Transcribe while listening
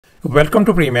Welcome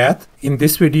to PreMath. In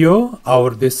this video,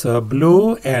 this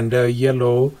blue and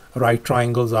yellow right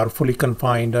triangles are fully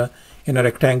confined in a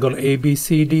rectangle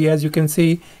ABCD, as you can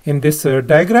see in this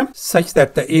diagram, such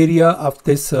that the area of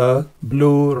this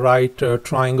blue right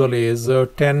triangle is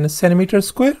 10 centimeters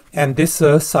square, and this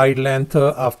side length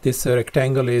of this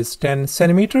rectangle is 10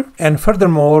 centimeter. And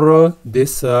furthermore,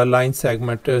 this line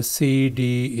segment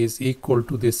CD is equal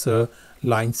to this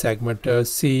line segment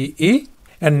CE.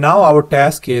 And now our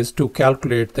task is to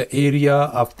calculate the area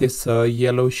of this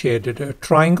yellow shaded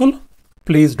triangle.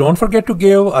 Please don't forget to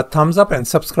give a thumbs up and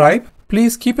subscribe.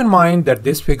 Please keep in mind that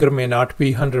this figure may not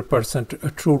be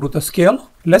 100% true to the scale.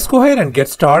 Let's go ahead and get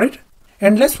started.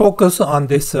 And let's focus on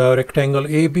this rectangle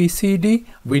ABCD.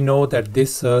 We know that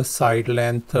this side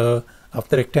length of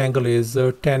the rectangle is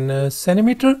 10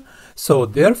 centimeter. So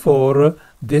therefore,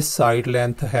 this side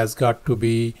length has got to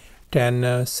be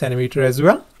 10 centimeter as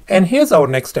well. And here's our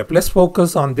next step. Let's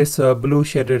focus on this blue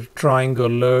shaded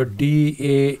triangle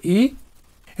DAE.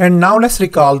 And now let's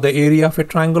recall the area of a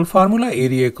triangle formula.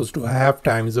 Area equals to half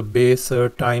times the base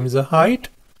times the height.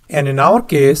 And in our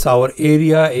case, our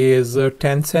area is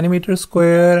 10 centimeters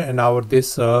square, and our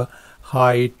this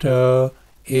height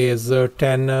is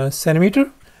 10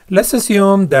 centimeter. Let's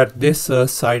assume that this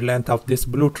side length of this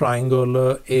blue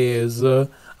triangle is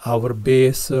our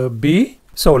base B.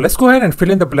 So let's go ahead and fill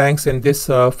in the blanks in this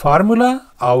formula.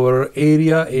 Our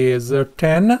area is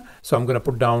 10. So I'm going to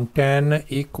put down 10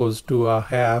 equals to a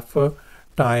half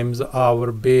times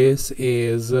our base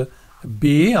is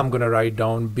B. I'm going to write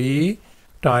down B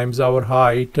times our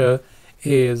height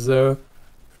is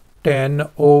 10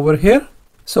 over here.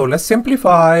 So let's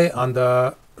simplify. On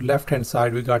the left hand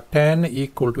side we got 10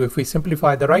 equal to, if we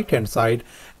simplify the right hand side,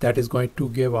 that is going to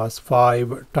give us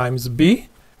 5 times B.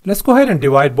 Let's go ahead and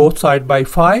divide both sides by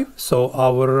 5. So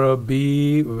our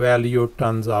B value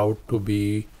turns out to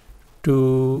be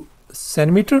 2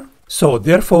 centimeter. So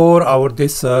therefore our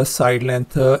this side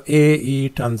length AE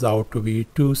turns out to be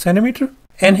 2 centimeter.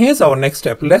 And here's our next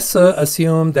step. Let's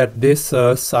assume that this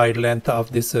side length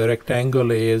of this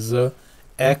rectangle is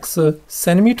X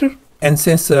centimeter. And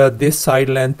since this side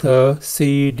length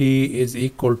CD is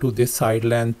equal to this side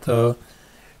length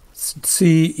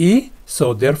CE,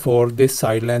 so therefore this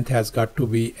side length has got to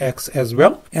be X as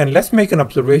well. And let's make an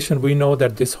observation. We know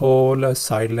that this whole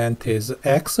side length is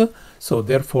X. So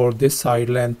therefore this side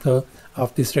length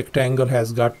of this rectangle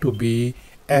has got to be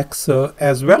X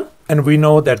as well. And we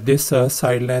know that this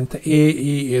side length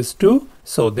AE is 2.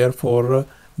 So therefore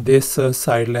this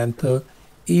side length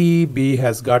EB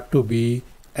has got to be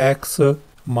X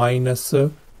minus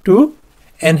 2.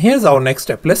 And here's our next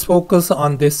step. Let's focus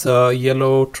on this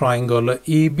yellow triangle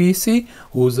EBC,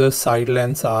 whose side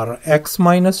lengths are X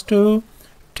minus 2,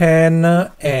 10,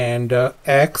 and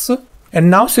X. And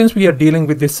now since we are dealing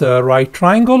with this right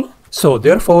triangle, so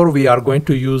therefore we are going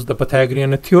to use the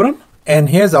Pythagorean Theorem. And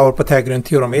here's our Pythagorean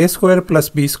Theorem. A square plus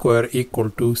B square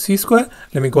equal to C square.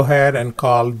 Let me go ahead and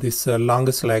call this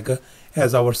longest leg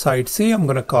as our side C. I'm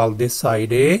going to call this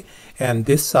side A and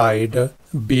this side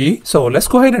B. So let's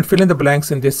go ahead and fill in the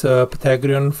blanks in this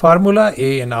Pythagorean formula.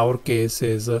 A in our case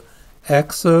is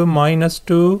X minus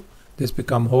 2. This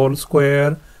become whole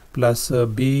square, plus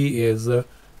B is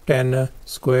 10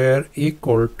 square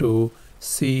equal to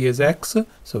C is X.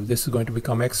 So this is going to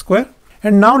become X square.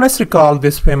 And now let's recall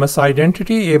this famous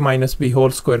identity. A minus B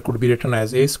whole square could be written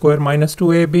as A square minus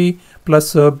 2AB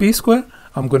plus B square.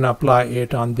 I'm going to apply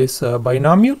it on this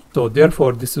binomial. So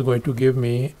therefore this is going to give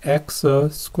me X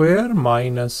square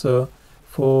minus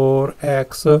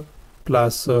 4X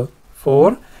plus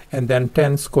 4. And then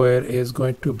 10 square is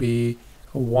going to be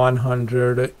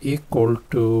 100 equal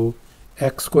to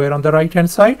X square on the right hand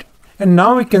side. And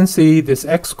now we can see this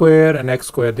X square and X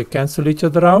square, they cancel each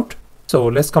other out. So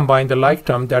let's combine the like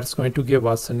term. That's going to give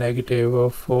us a negative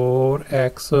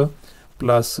 4X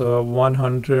plus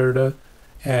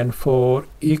 104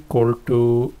 equal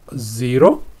to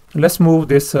 0. Let's move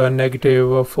this negative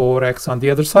 4X on the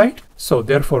other side. So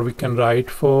therefore we can write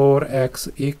 4X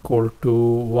equal to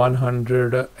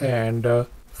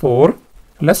 104.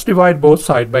 Let's divide both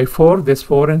sides by 4. This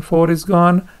 4 and 4 is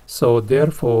gone. So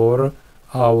therefore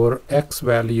our X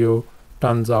value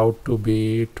turns out to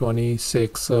be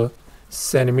 26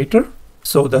 centimeter.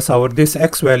 So thus our this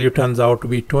X value turns out to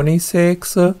be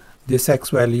 26. This X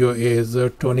value is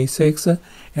 26,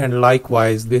 and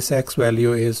likewise this X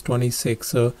value is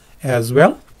 26 as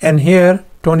well. And here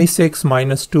 26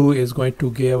 minus 2 is going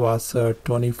to give us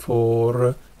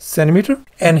 24 centimeter.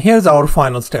 And here's our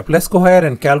final step. Let's go ahead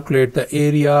and calculate the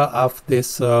area of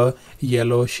this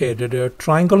yellow shaded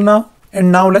triangle now. And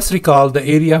now let's recall the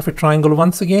area of a triangle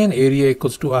once again. Area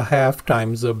equals to a half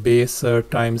times the base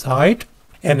times height.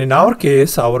 And in our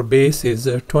case, our base is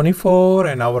 24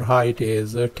 and our height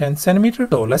is 10 centimeters.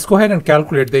 So let's go ahead and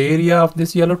calculate the area of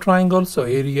this yellow triangle. So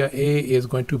area A is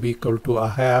going to be equal to a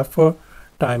half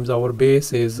times our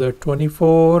base is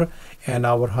 24 and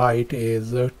our height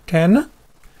is 10.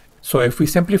 So if we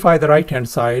simplify the right hand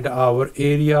side, our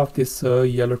area of this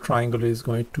yellow triangle is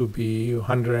going to be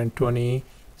 120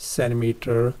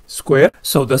 centimeter square.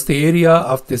 So thus the area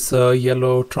of this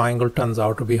yellow triangle turns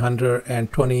out to be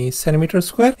 120 centimeters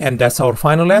square, and that's our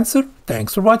final answer.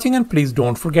 Thanks for watching, and please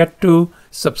don't forget to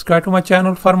subscribe to my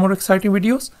channel for more exciting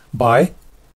videos. Bye.